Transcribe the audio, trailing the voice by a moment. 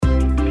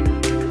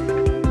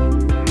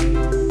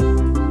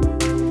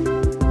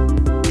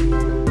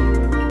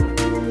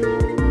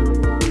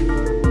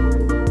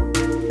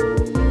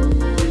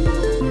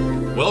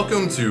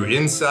to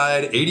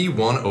Inside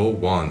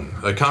 8101,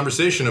 a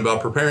conversation about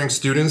preparing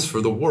students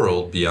for the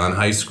world beyond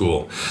high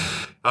school.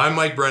 I'm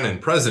Mike Brennan,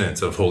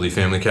 president of Holy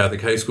Family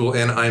Catholic High School,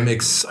 and I'm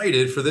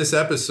excited for this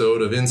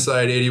episode of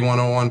Inside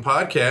 8101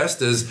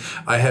 podcast as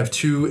I have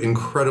two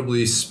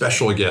incredibly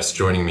special guests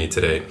joining me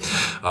today.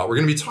 We're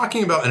going to be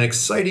talking about an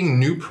exciting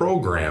new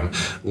program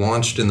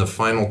launched in the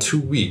final 2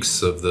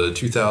 weeks of the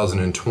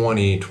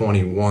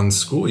 2020-21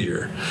 school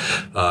year.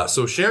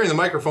 So sharing the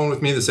microphone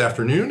with me this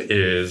afternoon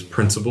is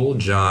Principal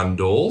John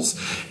Doles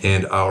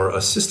and our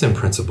Assistant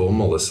Principal,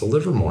 Melissa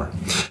Livermore.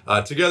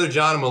 Together,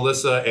 John and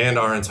Melissa and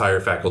our entire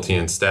faculty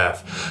and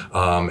staff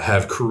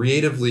have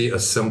creatively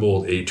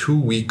assembled a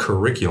 2-week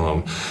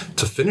curriculum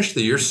to finish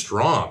the year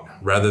strong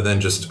rather than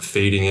just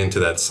fading into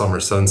that summer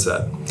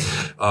sunset.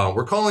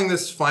 We're calling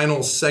this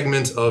final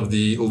segment of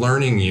the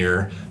learning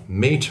year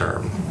May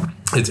Term.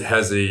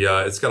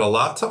 It's got a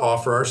lot to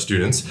offer our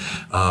students,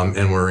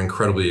 and we're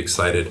incredibly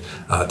excited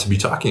to be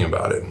talking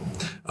about it.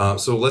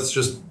 So let's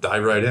just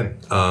dive right in.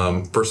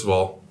 First of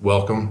all,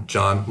 welcome,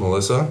 John,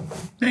 Melissa.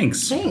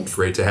 Thanks.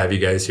 Great to have you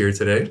guys here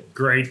today.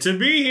 Great to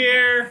be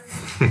here.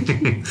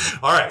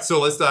 All right, so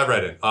let's dive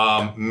right in.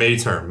 May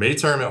Term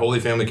at Holy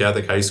Family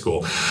Catholic High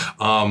School.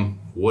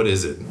 What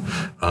is it?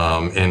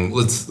 And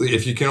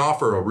if you can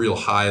offer a real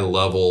high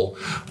level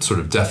sort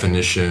of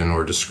definition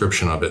or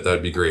description of it,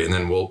 that'd be great. And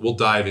then we'll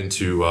dive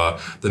into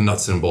the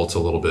nuts and bolts a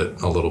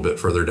little bit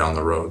further down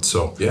the road.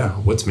 So yeah,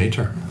 what's May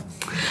Term?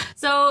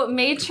 So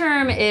May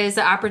Term is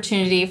an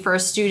opportunity for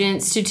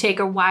students to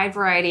take a wide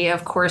variety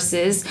of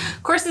courses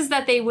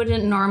that they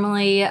wouldn't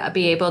normally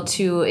be able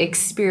to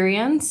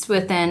experience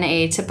within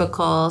a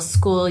typical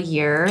school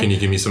year. Can you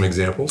give me some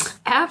examples?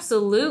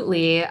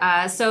 Absolutely.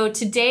 So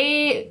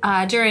today,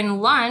 during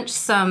lunch,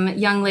 some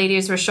young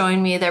ladies were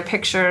showing me their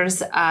pictures.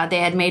 They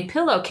had made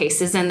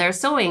pillowcases in their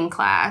sewing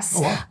class.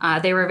 Oh, wow.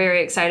 They were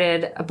very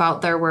excited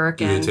about their work.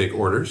 Do they take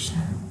orders?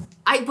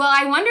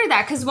 I wonder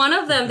that because one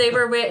of them,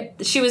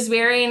 she was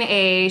wearing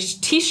a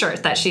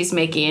T-shirt that she's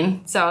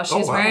making, so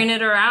she's wearing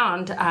it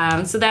around.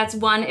 So that's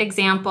one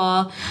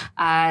example.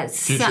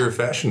 Future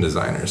fashion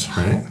designers,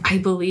 right? I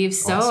believe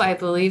so. Awesome. I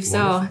believe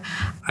so. Wonderful.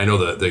 I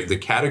know the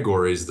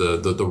categories,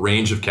 the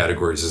range of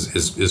categories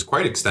is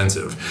quite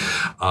extensive.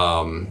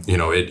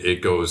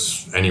 It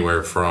goes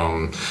anywhere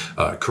from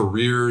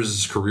career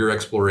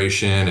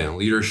exploration and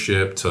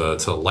leadership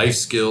to life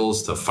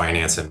skills to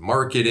finance and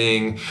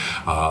marketing.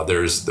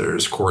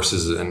 There's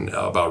courses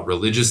about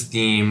religious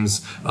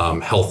themes,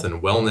 health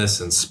and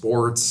wellness and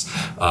sports,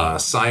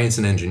 science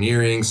and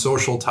engineering,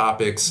 social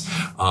topics.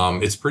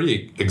 It's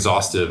pretty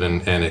exhaustive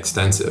and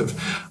extensive.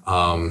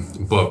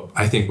 But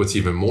I think what's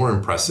even more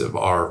impressive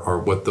are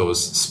what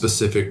those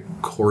specific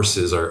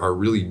courses are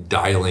really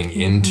dialing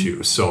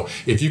into. So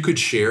if you could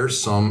share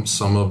some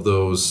of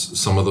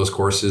those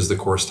courses, the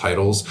course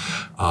titles,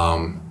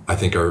 I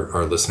think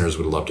our listeners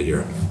would love to hear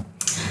it.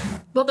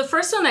 Well, the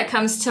first one that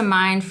comes to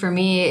mind for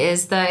me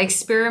is the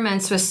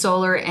experiments with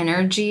solar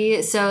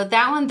energy. So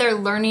that one, they're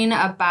learning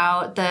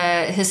about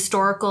the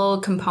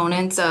historical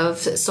components of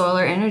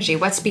solar energy.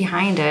 What's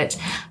behind it?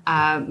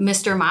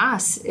 Mr.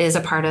 Moss is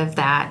a part of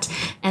that.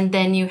 And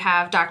then you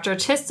have Dr.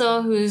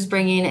 Tissel, who's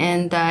bringing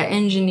in the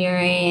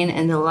engineering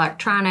and the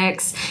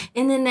electronics.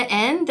 And in the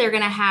end, they're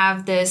going to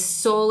have this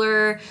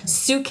solar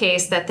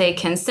suitcase that they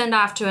can send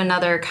off to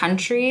another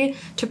country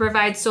to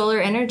provide solar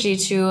energy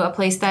to a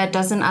place that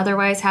doesn't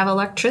otherwise have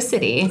electricity.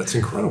 That's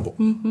incredible.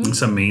 Mm-hmm.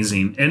 It's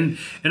amazing. And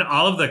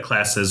all of the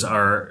classes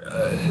are,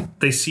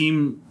 they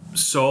seem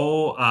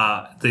so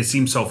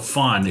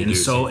fun and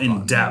so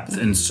in depth.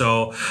 And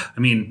so, I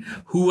mean,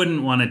 who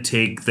wouldn't want to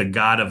take the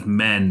God of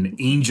Men,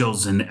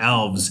 angels and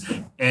elves,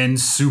 and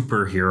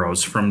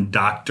superheroes from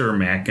Dr.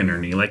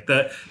 McInerney? Like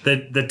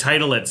the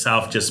title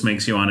itself just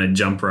makes you want to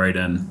jump right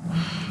in.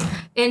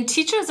 And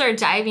teachers are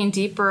diving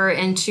deeper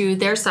into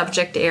their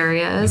subject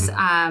areas.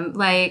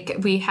 Like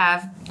we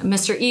have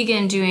Mr.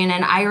 Egan doing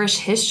an Irish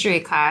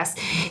history class,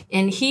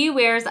 and he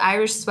wears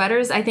Irish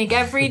sweaters, I think,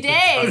 every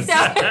day. So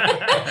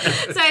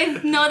I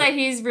know that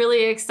he's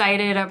really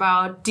excited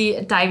about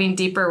diving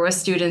deeper with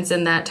students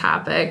in that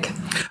topic.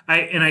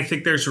 I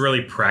think there's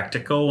really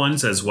practical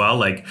ones as well,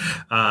 like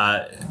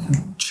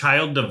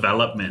child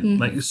development.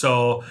 Mm-hmm. Like,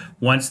 so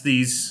once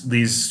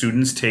these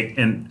students take,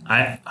 and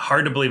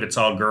hard to believe it's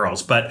all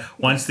girls, but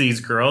once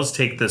these girls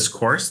take this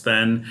course,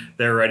 then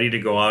they're ready to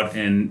go out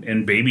and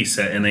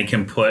babysit, and they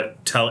can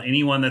tell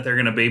anyone that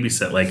they're going to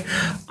babysit. Like,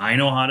 I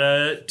know how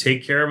to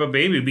take care of a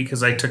baby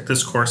because I took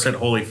this course at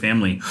Holy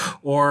Family,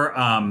 or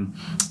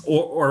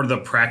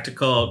the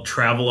practical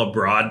travel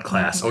abroad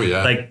class. Oh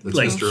yeah, like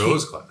Mr.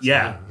 O's class.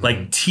 Yeah,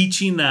 like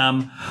teaching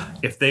them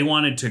if they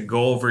wanted to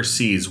go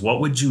overseas,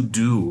 what would you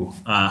do?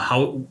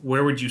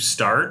 Where would you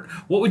start?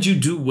 What would you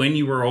do when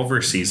you were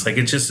overseas? Like,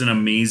 it's just an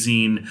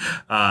amazing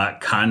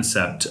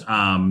concept.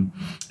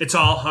 It's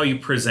all how you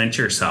present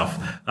yourself.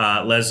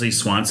 Leslie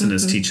Swanson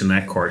is teaching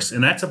that course,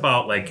 and that's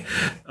about like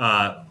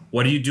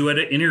what do you do at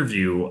an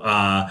interview?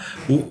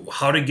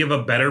 How to give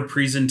a better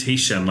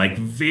presentation, like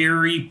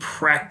very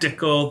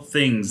practical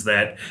things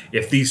that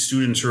if these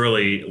students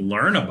really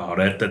learn about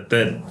it,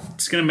 that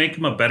it's going to make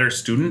them a better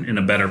student and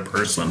a better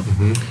person.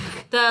 Mm-hmm.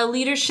 The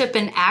Leadership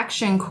in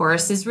Action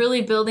course is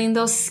really building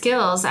those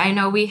skills. I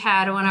know we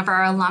had one of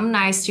our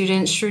alumni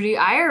students, Shruti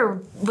Iyer,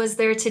 was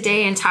there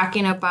today and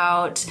talking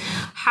about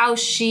how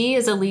she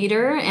is a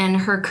leader in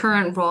her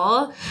current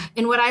role.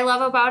 And what I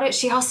love about it,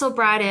 she also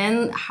brought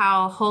in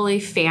how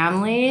Holy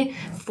Family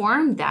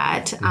formed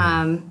that.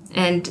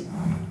 And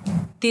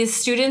these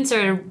students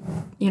are,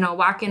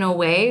 walking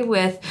away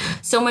with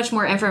so much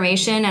more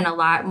information and a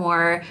lot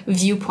more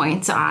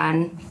viewpoints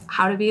on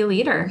how to be a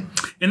leader.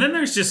 And then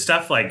there's just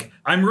stuff like,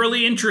 I'm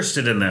really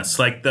interested in this,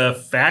 like the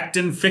fact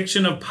and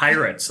fiction of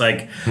pirates.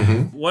 Like,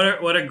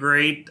 what a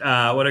great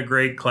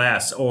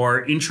class.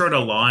 Or intro to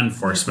law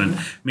enforcement.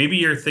 Maybe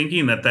you're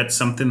thinking that that's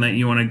something that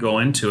you want to go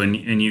into,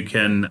 and you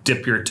can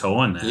dip your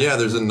toe in that. Yeah,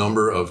 there's a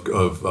number of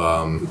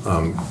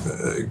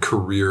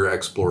career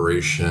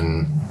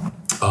exploration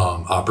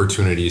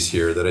opportunities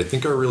here that I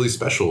think are really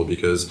special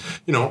because,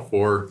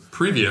 for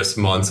previous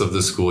months of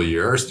the school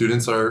year, our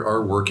students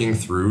are working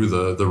through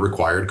the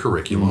required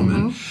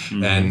curriculum.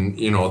 And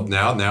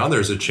now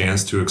there's a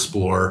chance to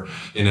explore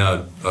in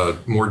a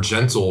more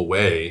gentle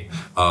way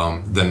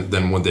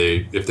than when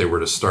if they were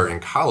to start in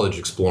college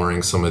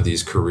exploring some of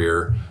these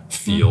career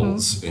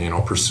fields,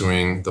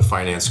 pursuing the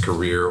finance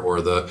career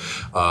or the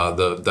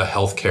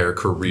healthcare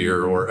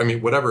career or,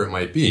 whatever it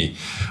might be.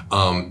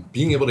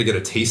 Being able to get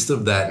a taste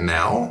of that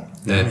now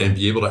and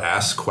be able to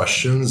ask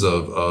questions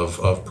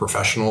of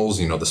professionals,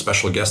 the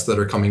special guests that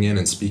are coming in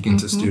and speaking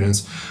to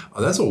students,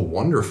 that's a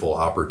wonderful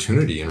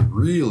opportunity and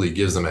really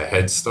gives them a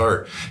head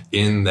start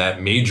in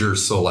that major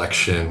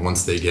selection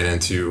once they get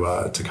into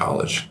to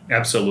college.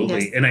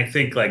 Absolutely. Yes. And I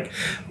think like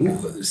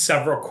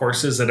several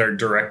courses that are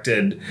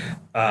directed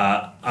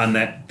on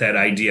that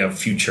idea of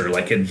future,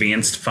 like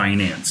advanced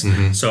finance.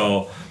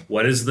 So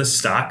what is the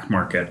stock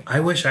market? I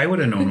wish I would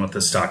have known what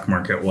the stock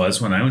market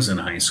was when I was in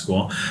high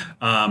school.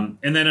 And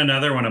then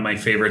another one of my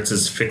favorites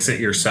is fix it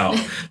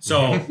yourself.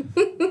 So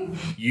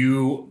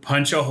you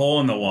punch a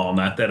hole in the wall.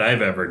 Not that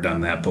I've ever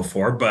done that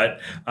before, but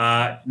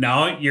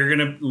now you're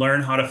going to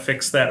learn how to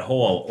fix that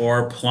hole,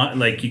 or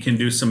like you can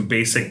do some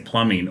basic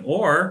plumbing,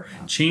 or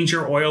change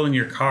your oil in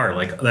your car.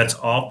 Like that's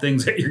all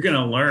things that you're going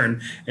to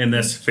learn in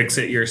this fix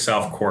it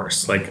yourself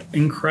course. Like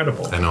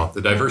incredible. I know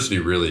the diversity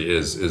really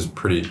is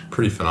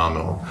pretty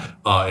phenomenal.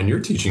 And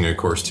you're teaching a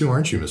course too,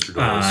 aren't you, Mr.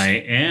 Doris?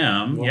 I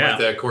am. What might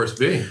that course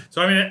be?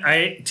 So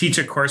I teach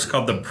a course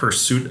called The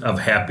Pursuit of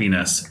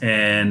Happiness,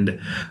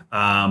 and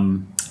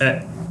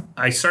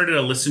I started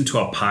to listen to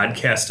a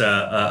podcast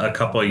a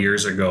couple of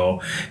years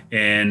ago,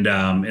 and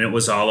it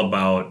was all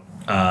about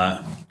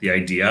the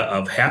idea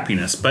of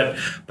happiness, but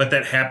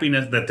that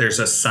happiness, that there's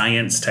a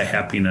science to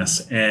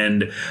happiness,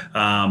 and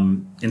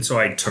so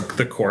I took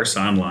the course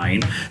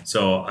online.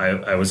 So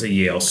I was a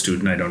Yale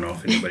student. I don't know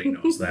if anybody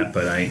knows that,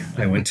 but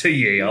I went to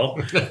Yale,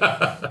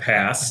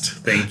 passed.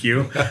 Thank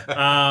you.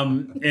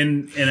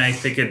 And I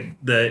think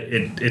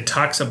it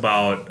talks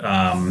about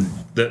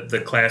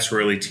the class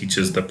really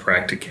teaches the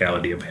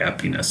practicality of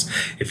happiness.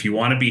 If you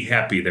want to be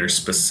happy, there's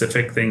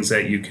specific things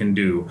that you can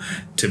do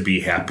to be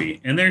happy,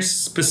 and there's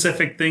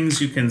specific things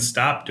you can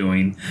stop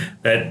doing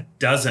that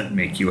doesn't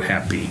make you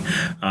happy.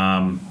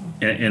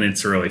 And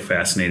it's really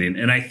fascinating.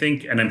 And I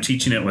think, and I'm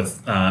teaching it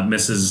with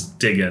Mrs.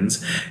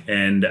 Diggins,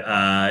 and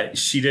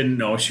she didn't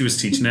know she was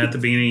teaching it at the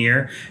beginning of the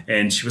year.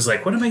 And she was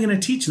like, what am I going to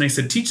teach? And I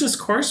said, teach this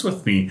course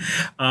with me.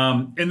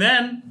 And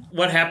then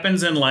what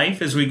happens in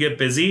life is we get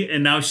busy,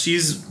 and now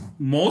she's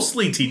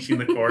mostly teaching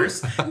the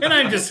course, and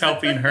I'm just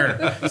helping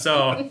her.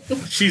 So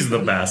she's the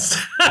best.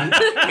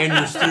 And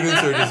your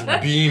students are just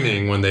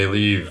beaming when they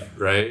leave,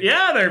 right?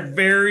 Yeah, they're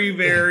very,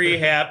 very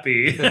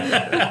happy.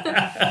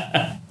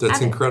 That's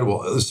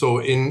incredible.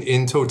 So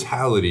in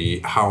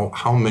totality,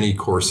 how many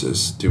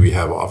courses do we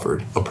have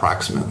offered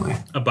approximately?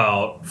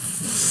 About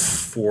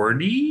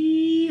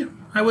 40,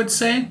 I would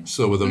say.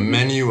 So with a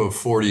menu of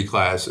 40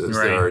 classes,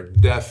 Right. there are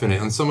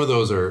definite, and some of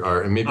those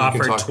are and maybe Offered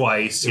you can talk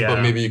twice, yeah.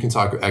 But maybe you can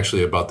talk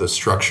actually about the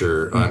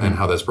structure and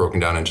how that's broken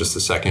down in just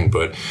a second.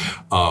 But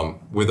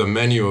with a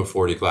menu of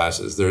 40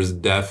 classes, there's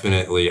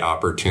definitely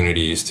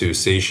opportunities to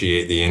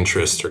satiate the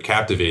interest or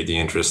captivate the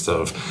interest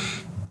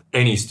of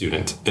any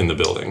student in the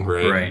building,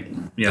 right? Right.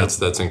 Yeah.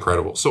 That's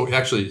incredible. So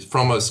actually,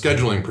 from a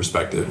scheduling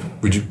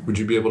perspective, would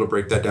you be able to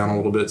break that down a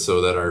little bit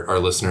so that our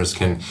listeners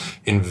can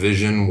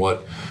envision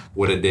what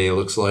a day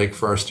looks like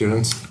for our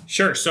students?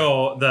 Sure.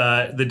 So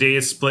the day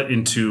is split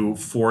into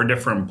 4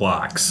 different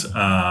blocks.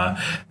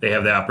 They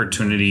have the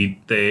opportunity.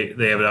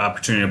 They have the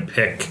opportunity to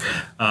pick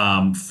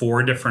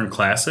 4 different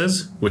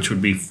classes, which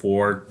would be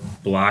 4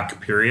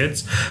 block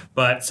periods.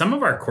 But some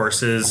of our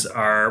courses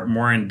are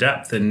more in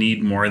depth and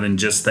need more than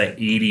just the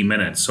 80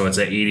 minutes. So it's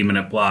an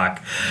 80-minute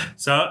block.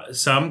 So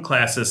some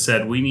classes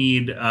said we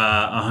need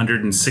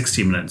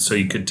 160 minutes. So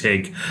you could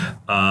take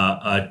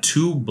a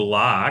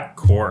 2-block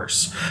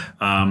course.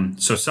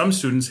 So some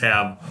students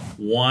have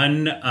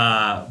one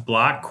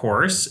block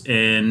course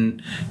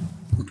in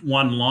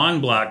one long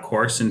block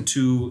course and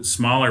two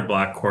smaller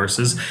block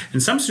courses.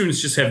 And some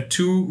students just have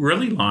two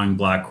really long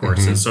block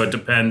courses. So it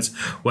depends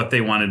what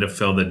they wanted to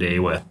fill the day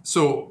with.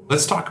 So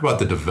let's talk about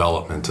the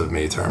development of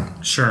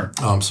Mayterm. Sure.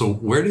 So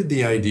where did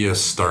the idea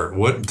start?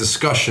 What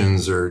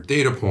discussions or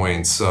data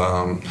points?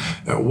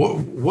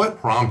 What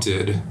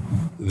prompted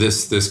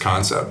this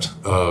concept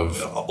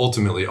of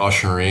ultimately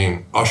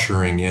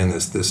ushering in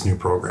this new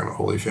program at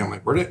Holy Family?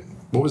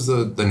 What was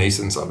the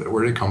nascence of it?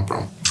 Where did it come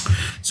from?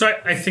 So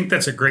I think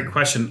that's a great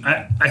question.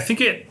 I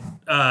think it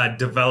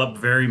developed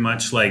very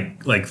much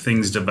like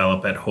things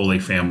develop at Holy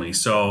Family.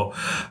 So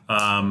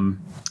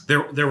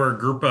there were a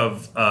group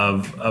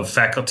of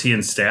faculty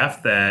and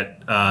staff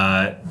that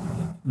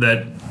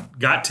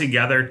got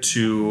together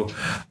to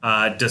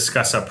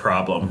discuss a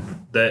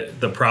problem.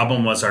 The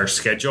problem was our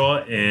schedule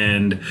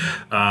and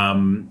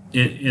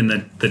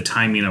in the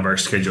timing of our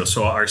schedule.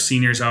 So our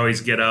seniors always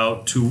get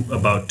out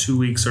about 2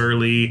 weeks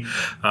early,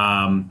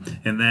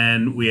 and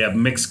then we have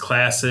mixed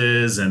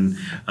classes, and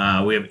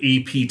we have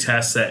AP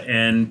tests that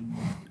end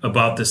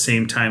about the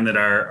same time that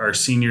our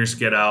seniors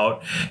get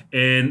out.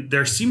 And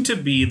there seemed to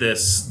be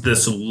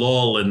this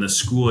lull in the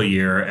school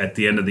year at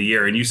the end of the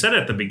year. And you said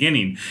at the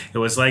beginning, it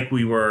was like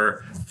we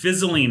were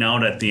fizzling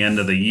out at the end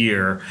of the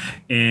year,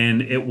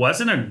 and it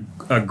wasn't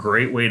a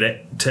great way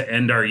to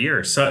end our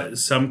year. So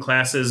some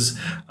classes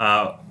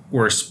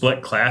were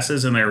split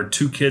classes, and there were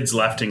 2 kids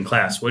left in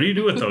class. What do you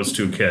do with those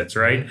 2 kids,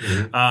 right?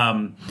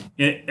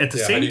 At the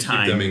same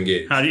time, keep them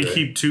engaged, how do you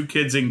keep 2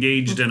 kids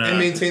engaged and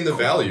maintain the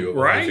value of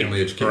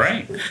family education?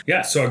 Right.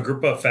 Yeah. So a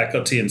group of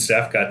faculty and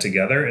staff got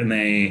together and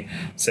they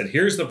said,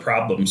 "Here's the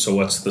problem. So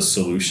what's the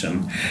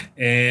solution?"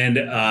 And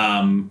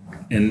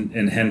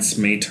hence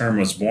Mayterm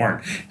was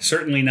born.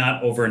 Certainly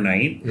not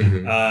overnight.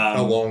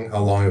 How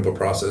long of a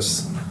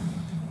process?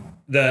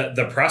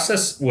 The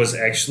process was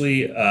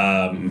actually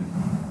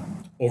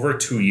over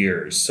 2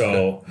 years.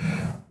 So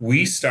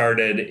we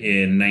started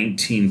in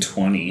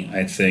 1920,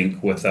 I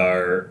think, with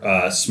our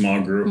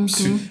small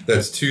groups.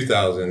 That's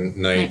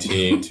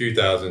 2019,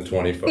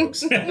 2020,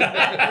 folks.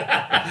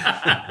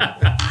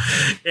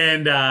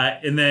 And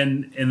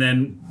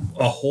then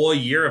a whole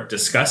year of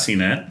discussing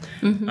it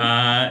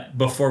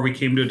before we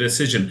came to a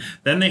decision.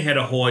 Then they had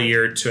a whole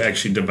year to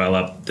actually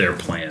develop their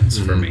plans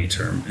for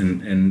Mayterm,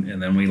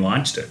 and then we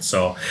launched it.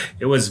 So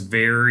it was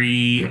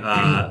very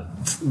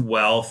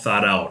well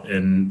thought out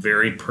and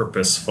very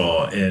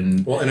purposeful.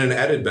 And an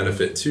added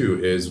benefit too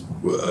is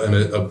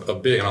a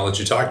big, and I'll let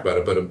you talk about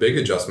it, but a big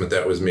adjustment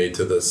that was made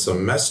to the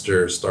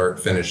semester start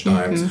finish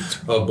times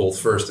of both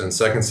first and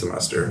second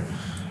semester.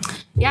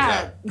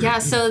 Yeah.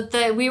 So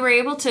we were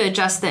able to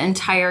adjust the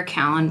entire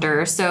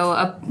calendar. So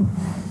a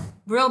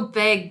real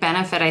big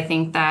benefit, I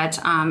think, that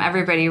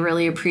everybody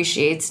really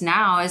appreciates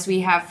now is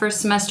we have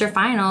first semester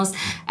finals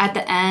at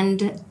the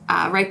end,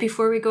 right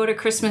before we go to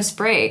Christmas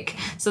break.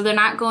 So they're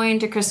not going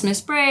to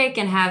Christmas break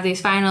and have these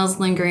finals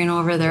lingering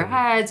over their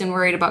heads and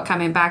worried about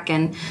coming back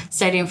and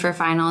studying for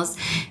finals.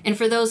 And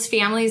for those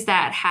families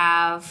that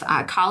have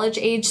college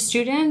age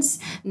students,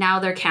 now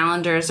their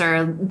calendars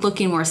are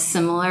looking more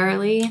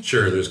similarly.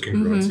 Sure, there's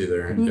congruency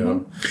there. Yeah.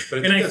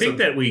 But I think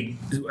that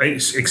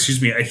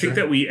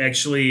we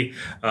actually,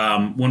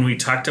 when we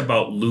talked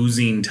about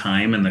losing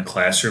time in the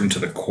classroom to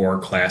the core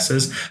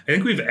classes, I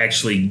think we've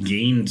actually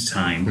gained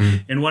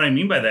time. And what I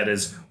mean by that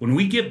is when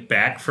we get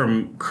back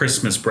from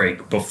Christmas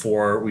break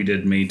before we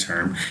did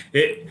Mayterm,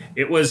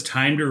 it was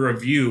time to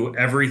review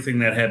everything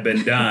that had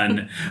been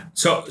done.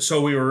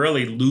 So we were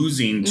really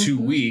losing 2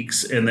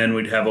 weeks, and then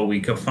we'd have a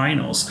week of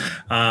finals.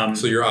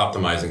 So you're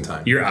optimizing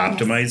time. Yeah.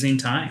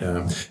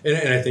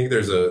 And I think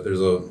there's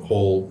a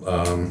whole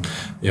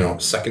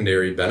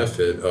secondary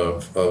benefit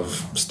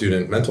of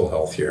student mental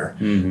health here.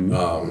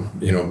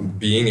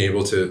 Being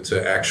able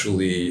to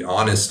actually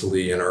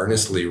honestly and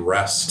earnestly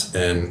rest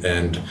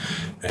and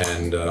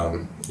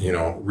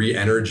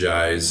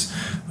re-energize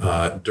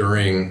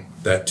during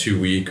that 2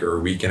 week or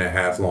week and a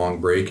half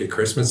long break at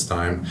Christmas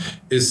time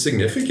is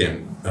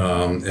significant.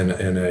 Again,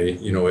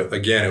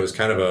 it was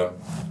kind of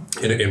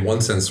in one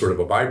sense, sort of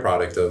a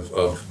byproduct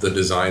of the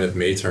design of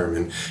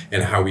Mayterm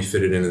and how we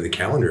fit it into the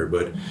calendar.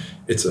 But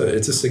it's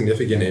a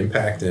significant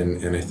impact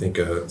and I think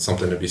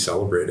something to be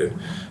celebrated.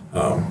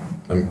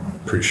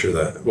 I'm pretty sure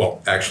that,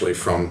 well, actually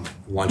from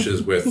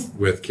lunches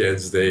with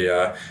kids, they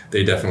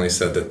definitely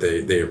said that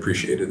they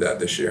appreciated that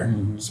this year.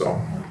 So,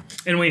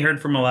 and we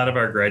heard from a lot of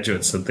our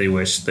graduates that they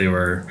wish they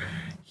were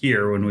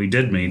here when we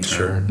did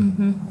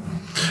Mayterm.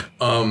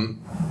 Sure.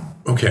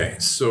 Okay,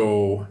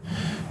 so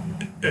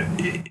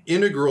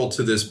integral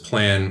to this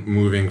plan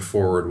moving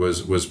forward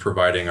was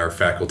providing our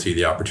faculty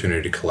the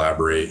opportunity to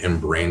collaborate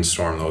and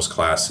brainstorm those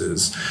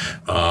classes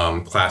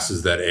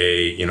that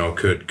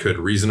could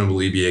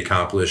reasonably be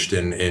accomplished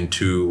in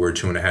 2 or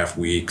 2.5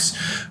 weeks.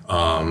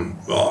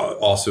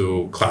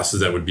 Also classes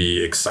that would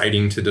be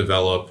exciting to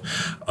develop,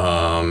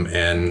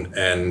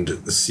 and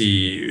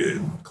see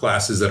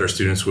classes that our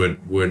students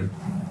would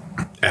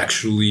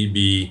actually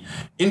be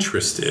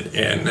interested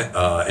in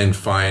and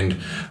find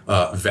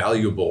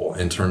valuable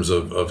in terms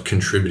of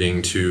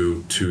contributing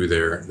to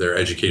their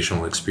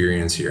educational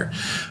experience here.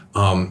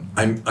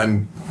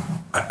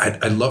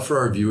 I'd love for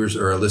our viewers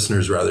or our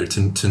listeners rather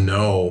to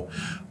know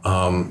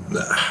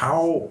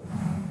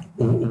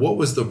what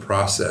was the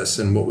process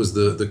and what was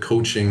the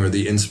coaching or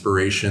the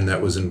inspiration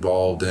that was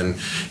involved in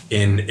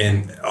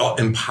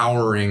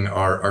empowering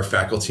our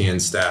faculty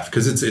and staff,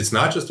 because it's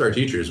not just our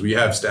teachers. We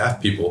have staff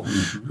people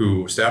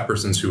staff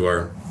persons who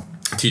are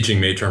teaching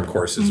May-term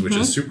courses, which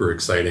is super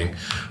exciting.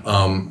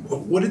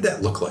 What did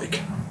that look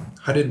like?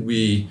 How did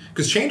we,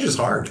 because change is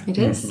hard. It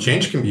is.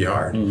 Change can be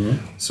hard.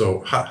 So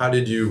how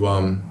did you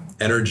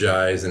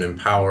energize and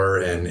empower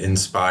and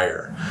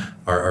inspire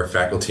our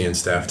faculty and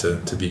staff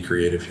to be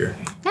creative here?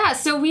 Yeah,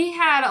 so we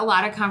had a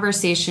lot of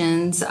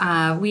conversations.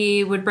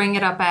 We would bring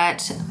it up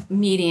at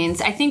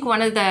meetings. I think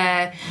one of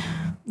the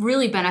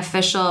really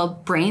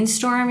beneficial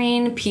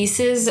brainstorming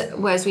pieces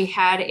was we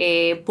had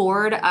a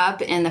board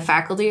up in the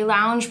faculty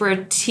lounge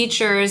where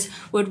teachers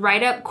would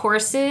write up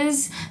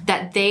courses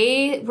that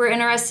they were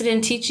interested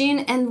in teaching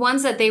and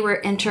ones that they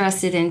were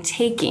interested in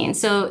taking.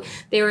 So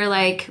they were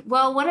like,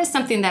 well, what is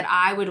something that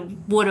I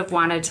would have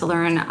wanted to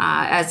learn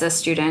as a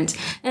student?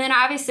 And then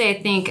obviously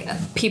I think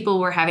people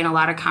were having a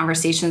lot of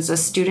conversations with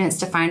students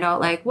to find out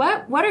like,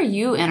 what are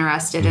you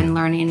interested in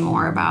learning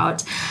more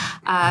about?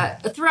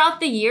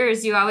 Throughout the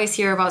years, you always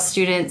hear about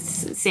students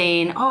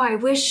saying, oh, I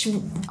wish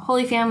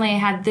Holy Family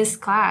had this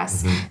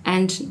class.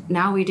 And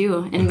now we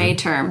do in May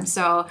term.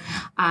 So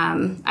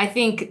I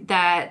think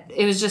that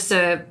it was just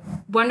a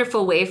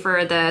wonderful way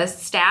for the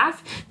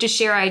staff to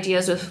share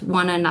ideas with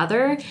one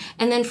another.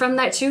 And then from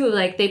that too,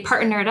 like they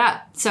partnered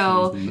up.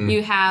 So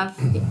you have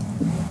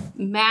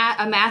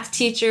a math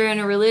teacher and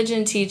a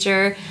religion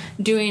teacher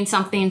doing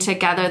something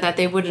together that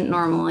they wouldn't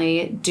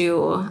normally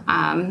do.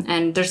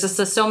 And there's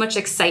just so much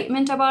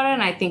excitement about it.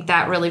 And I think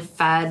that really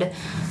fed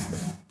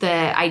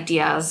the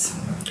ideas.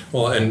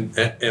 Well, and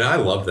I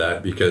love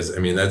that because I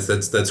mean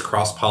that's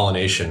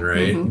cross-pollination,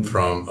 right?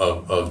 From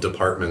of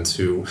departments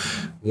who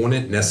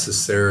wouldn't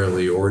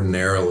necessarily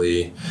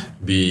ordinarily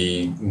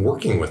be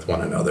working with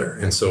one another.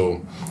 And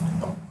so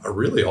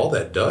really all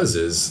that does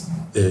is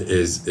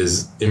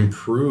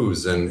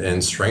improves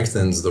and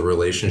strengthens the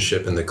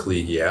relationship and the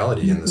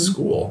collegiality in the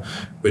school,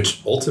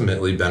 which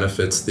ultimately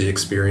benefits the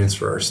experience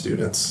for our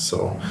students.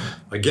 So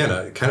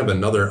again, kind of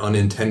another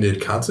unintended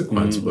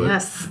consequence,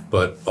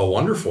 but a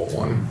wonderful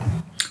one.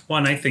 Well,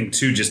 and I think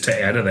too, just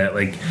to add to that,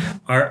 like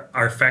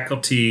our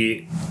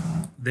faculty,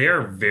 they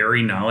are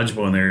very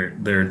knowledgeable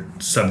in their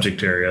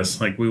subject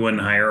areas. Like we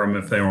wouldn't hire them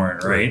if they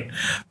weren't, right?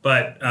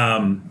 But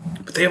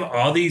they have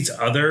all these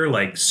other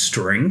like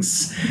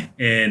strengths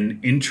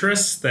and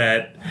interests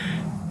that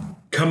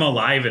come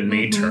alive in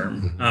May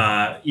term.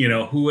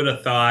 Who would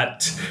have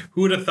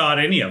thought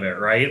any of it,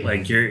 right?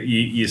 Like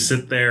you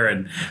sit there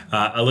and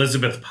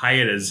Elizabeth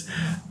Pyatt is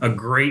a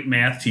great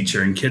math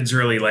teacher and kids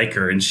really like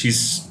her, and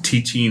she's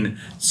teaching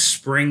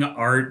spring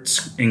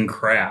arts and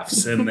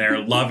crafts and they're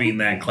loving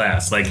that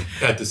class. Like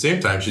at the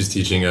same time, she's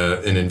teaching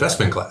an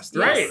investment class.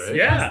 Right.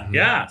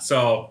 Yeah.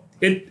 So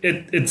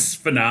it's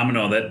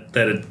phenomenal that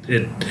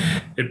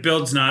it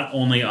builds not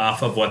only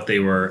off of what they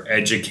were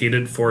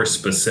educated for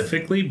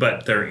specifically,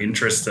 but their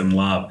interest and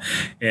love,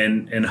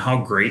 and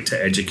how great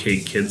to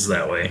educate kids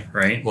that way,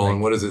 right? Well,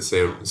 and what does it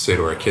say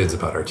to our kids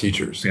about our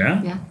teachers?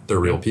 Yeah. They're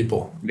real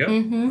people. Yep.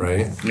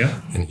 Right?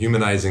 Yeah. And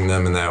humanizing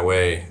them in that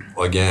way,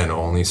 again,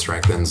 only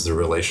strengthens the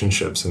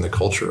relationships and the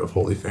culture of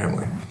Holy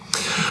Family.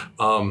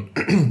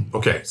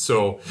 Okay,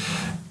 so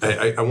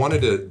I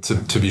wanted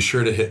to be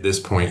sure to hit this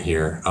point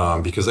here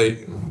because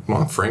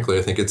frankly,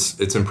 I think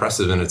it's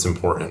impressive and it's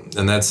important.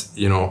 And that's,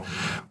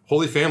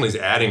 Holy Family's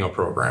adding a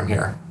program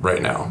here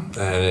right now.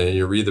 And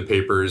you read the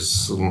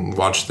papers,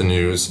 watch the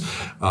news.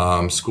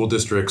 School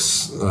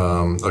districts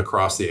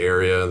across the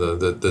area,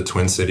 the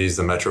Twin Cities,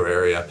 the metro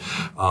area,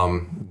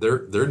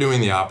 they're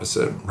doing the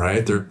opposite,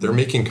 right? They're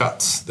making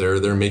cuts.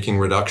 They're making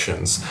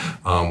reductions,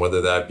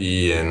 whether that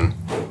be in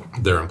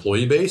their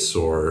employee base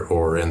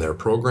or in their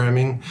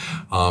programming.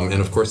 And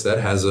of course, that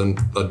has a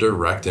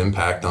direct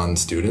impact on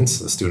students,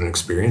 the student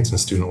experience and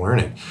student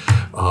learning.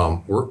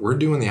 We're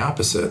doing the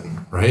opposite,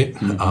 right?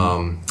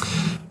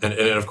 And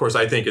of course,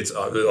 I think it's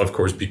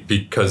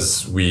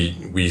because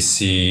we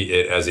see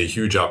it as a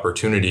huge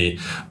opportunity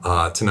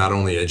to not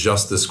only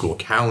adjust the school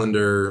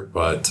calendar,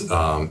 but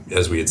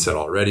as we had said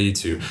already,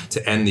 to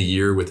end the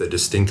year with a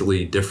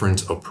distinctly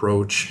different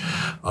approach.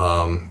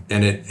 And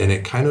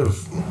it kind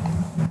of,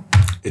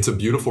 it's a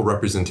beautiful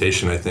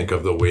representation, I think,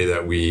 of the way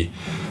that we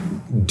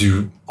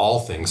do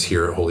all things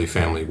here at Holy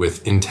Family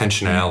with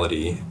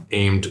intentionality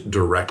aimed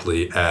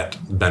directly at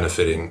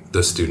benefiting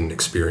the student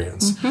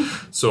experience.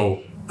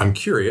 So I'm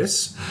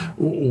curious,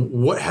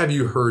 what have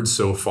you heard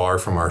so far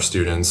from our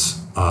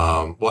students?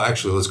 Well,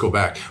 actually, let's go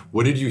back.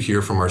 What did you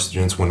hear from our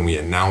students when we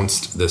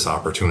announced this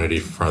opportunity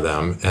for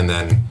them? And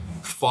then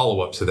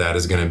follow-up to that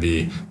is going to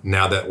be,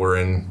 now that we're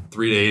in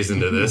 3 days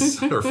into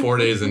this, or 3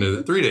 days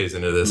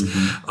into this,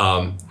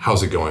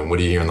 how's it going? What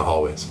do you hear in the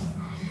hallways?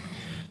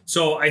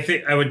 So I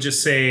think I would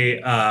just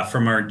say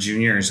from our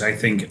juniors, I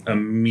think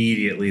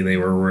immediately they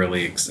were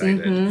really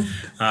excited.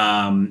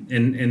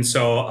 And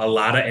so a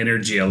lot of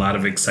energy, a lot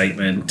of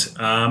excitement.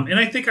 And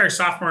I think our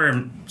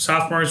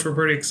sophomores were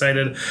pretty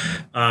excited.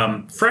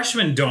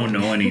 Freshmen don't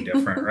know any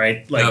different,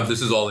 right? Like Yeah,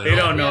 this is all they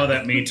don't know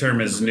that May term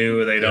is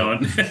new. They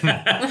don't.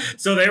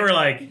 So they were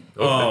like,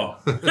 oh,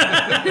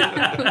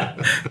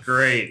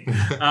 great.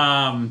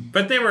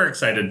 But they were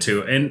excited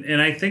too. And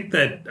I think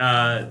that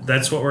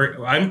that's what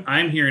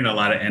I'm hearing a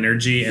lot of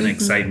energy and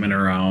excitement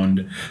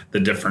around the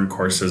different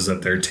courses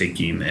that they're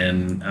taking.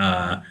 And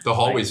the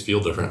hallways feel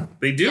different.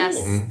 they do. Yes.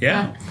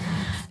 Yeah.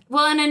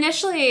 Well, and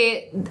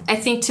initially, I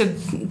think to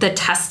the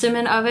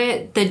testament of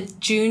it, the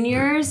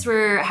juniors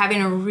were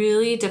having a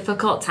really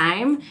difficult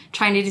time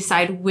trying to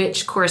decide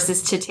which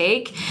courses to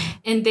take.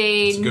 And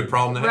It's a good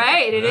problem to have.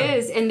 Right, it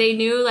is. And they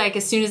knew, like,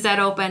 as soon as that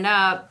opened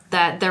up,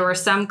 that there were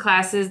some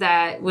classes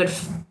that would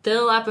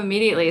fill up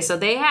immediately. So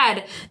they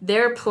had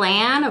their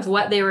plan of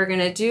what they were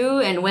going to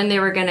do and when they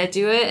were going to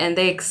do it, and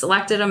they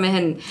selected them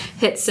and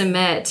hit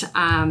submit. So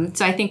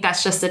I think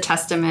that's just a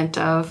testament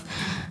of,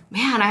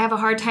 man, I have a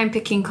hard time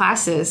picking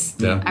classes.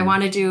 Yeah. I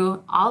want to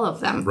do all of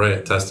them.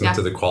 Right, testament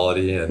to the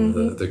quality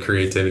and the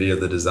creativity of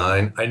the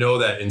design. I know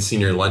that in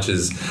senior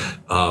lunches,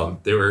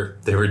 they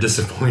were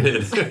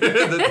disappointed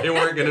that they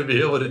weren't going to be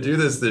able to do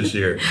this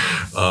year,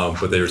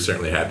 but they were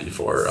certainly happy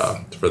for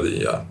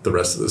the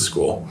rest of the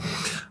school.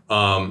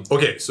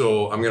 Okay,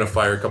 so I'm going to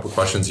fire a couple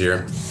questions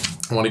here.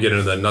 I want to get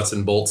into the nuts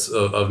and bolts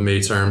of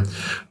May term.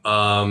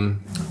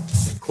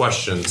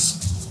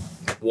 Questions.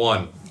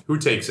 1. Who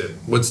takes it?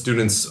 What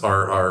students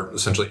are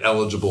essentially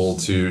eligible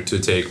to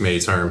take May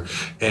term,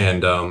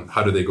 and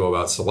how do they go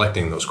about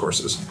selecting those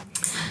courses?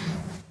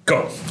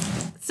 Go.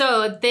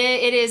 So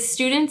it is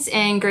students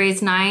in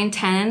grades 9,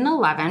 10, and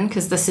 11,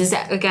 because this is,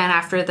 again,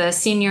 after the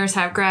seniors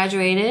have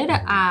graduated.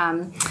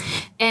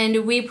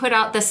 And we put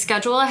out the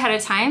schedule ahead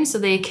of time so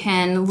they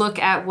can look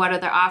at what are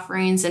the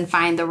offerings and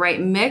find the right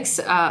mix,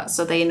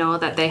 so they know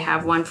that they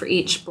have one for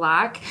each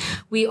block.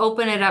 We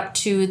open it up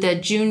to the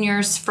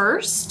juniors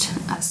first.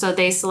 So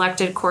they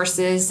selected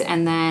courses,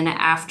 and then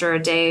after a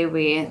day,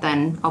 we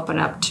then open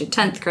up to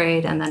 10th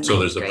grade and then So 9th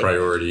there's a grade.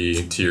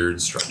 priority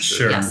tiered structure.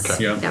 Sure. Yes.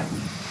 Okay. Yeah. Yep.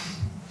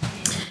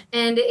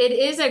 And it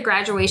is a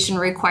graduation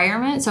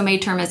requirement. So May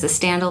term is a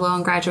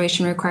standalone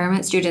graduation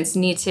requirement. Students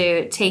need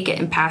to take it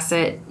and pass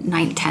it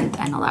 9th, 10th,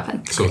 and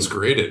 11th. So it's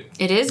graded.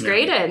 It is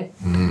graded.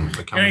 And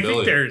I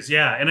think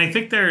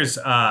there's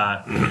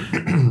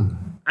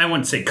I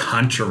wouldn't say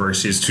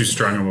controversy is too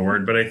strong of a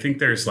word, but I think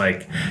there's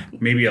like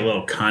maybe a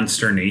little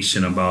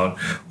consternation about,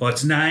 well,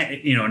 it's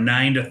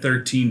 9 to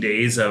 13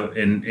 days of,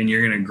 and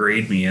you're going to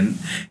grade me. And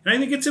I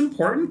think it's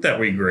important that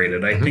we grade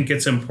it. I think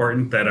it's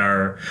important that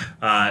our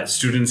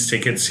students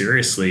take it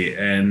seriously,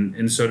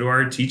 and so do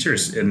our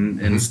teachers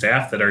and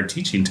staff that are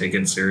teaching take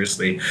it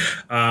seriously.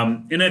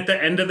 And at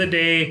the end of the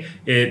day,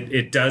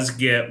 it does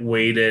get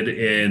weighted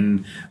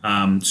in.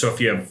 So if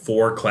you have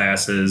 4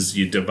 classes,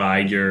 you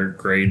divide your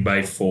grade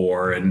by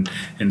 4. And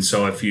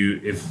so if you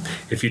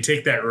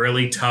take that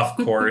really tough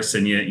course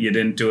and you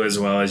didn't do as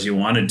well as you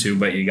wanted to,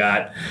 but you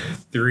got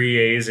 3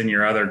 A's in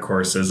your other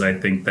courses, I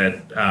think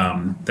that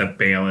that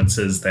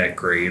balances that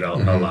grade a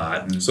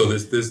lot. And So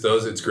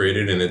it's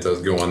graded and it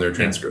does go on their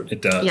transcript.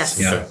 it does. Yes.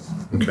 Yeah.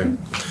 Okay.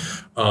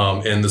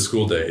 And the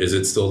school day, is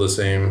it still the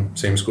same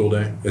school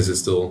day? Is it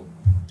still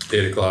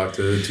 8 o'clock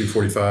to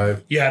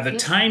 2:45? Yeah, the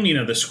timing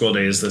of the school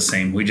day is the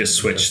same. We just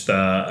switched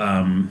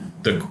the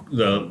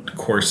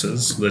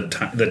courses,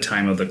 the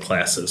time of the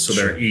classes. So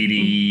they're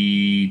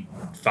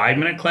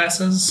 85-minute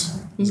classes.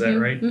 Is that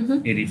right?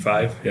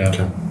 85. Yeah.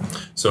 Okay.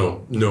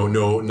 So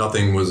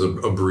nothing was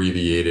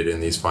abbreviated in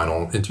these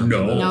final interviews.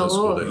 No.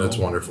 School day. That's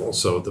wonderful.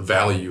 So the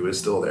value is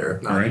still there,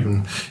 if not Right.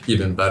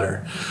 even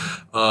better.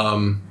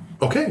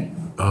 Okay.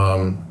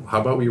 How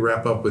about we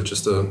wrap up with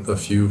just a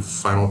few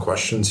final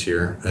questions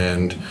here?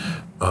 And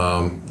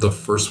the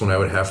first one I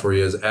would have for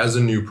you is, as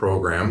a new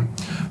program,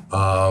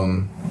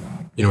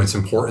 it's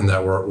important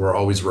that we're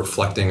always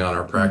reflecting on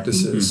our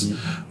practices,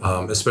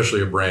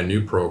 especially a brand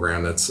new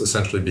program that's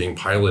essentially being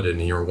piloted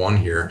in year 1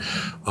 here.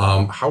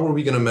 How are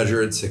we going to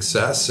measure its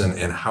success,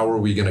 and how are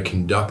we going to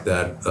conduct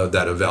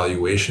that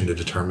evaluation to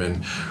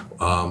determine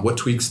what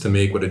tweaks to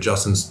make, what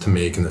adjustments to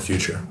make in the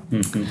future?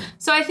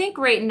 So I think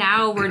right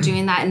now we're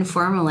doing that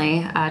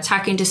informally,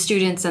 talking to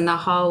students in the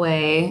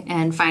hallway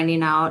and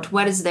finding out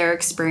what has their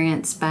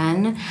experience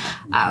been.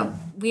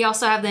 We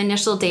also have the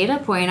initial data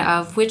point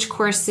of which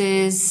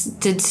courses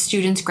did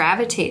students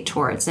gravitate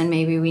towards, and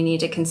maybe we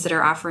need to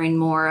consider offering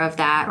more of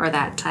that or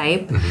that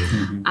type.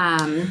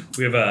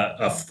 We have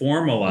a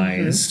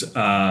formalized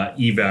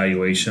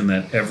evaluation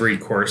that every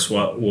course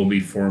will be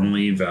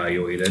formally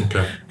evaluated.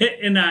 Okay.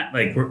 And not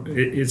like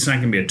it's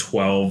not going to be a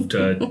 12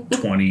 to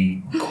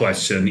 20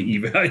 question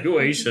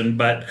evaluation,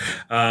 but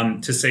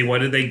to say,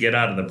 what did they get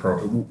out of the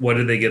what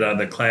did they get out of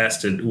the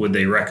class? Would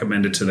they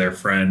recommend it to their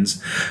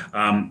friends?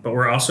 But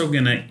we're also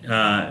going to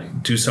to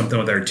do something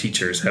with our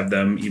teachers, have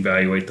them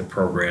evaluate the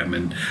program,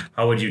 and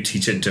how would you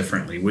teach it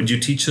differently? Would you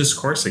teach this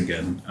course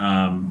again?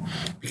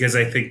 Because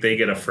I think they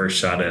get a first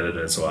shot at it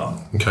as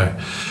well. Okay.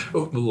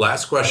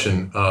 Last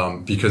question,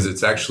 because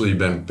it's actually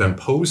been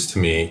posed to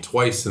me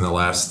twice in the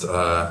last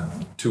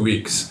 2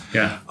 weeks.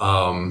 Yeah.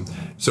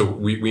 So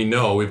we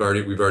know we've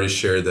already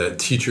shared that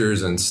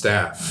teachers and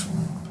staff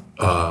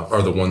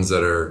are the ones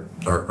that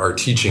are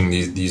teaching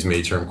these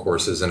Mayterm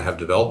courses and have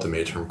developed the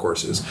Mayterm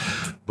courses.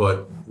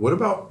 But what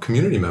about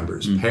community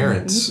members,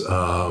 parents,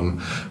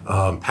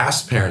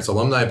 past parents,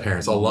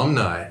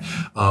 alumni?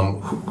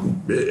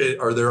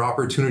 Are there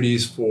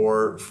opportunities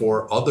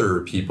for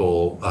other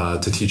people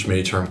to teach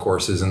Mayterm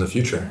courses in the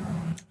future?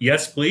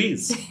 Yes,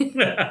 please.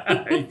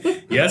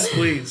 Yes,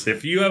 please.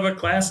 If you have a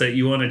class that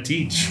you want to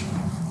teach,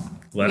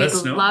 let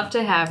us know. We'd love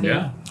to have you.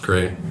 Yeah.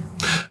 Great.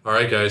 All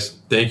right, guys.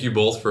 Thank you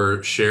both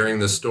for sharing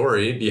the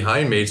story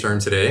behind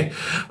Mayterm today.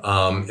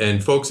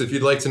 And folks, if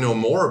you'd like to know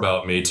more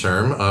about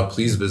Mayterm,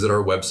 please visit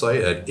our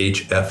website at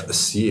hfchs.org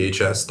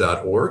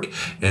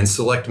and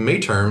select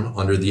Mayterm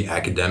under the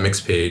academics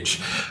page.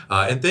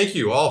 And thank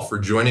you all for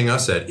joining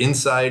us at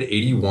Inside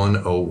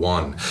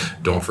 8101.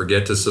 Don't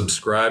forget to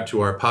subscribe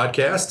to our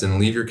podcast and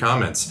leave your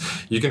comments.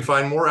 You can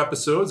find more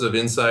episodes of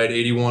Inside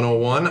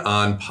 8101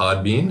 on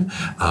Podbean,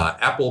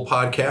 Apple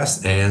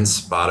Podcasts, and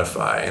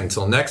Spotify.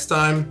 Until next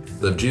time,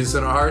 live Jesus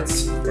in our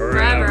hearts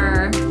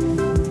Forever.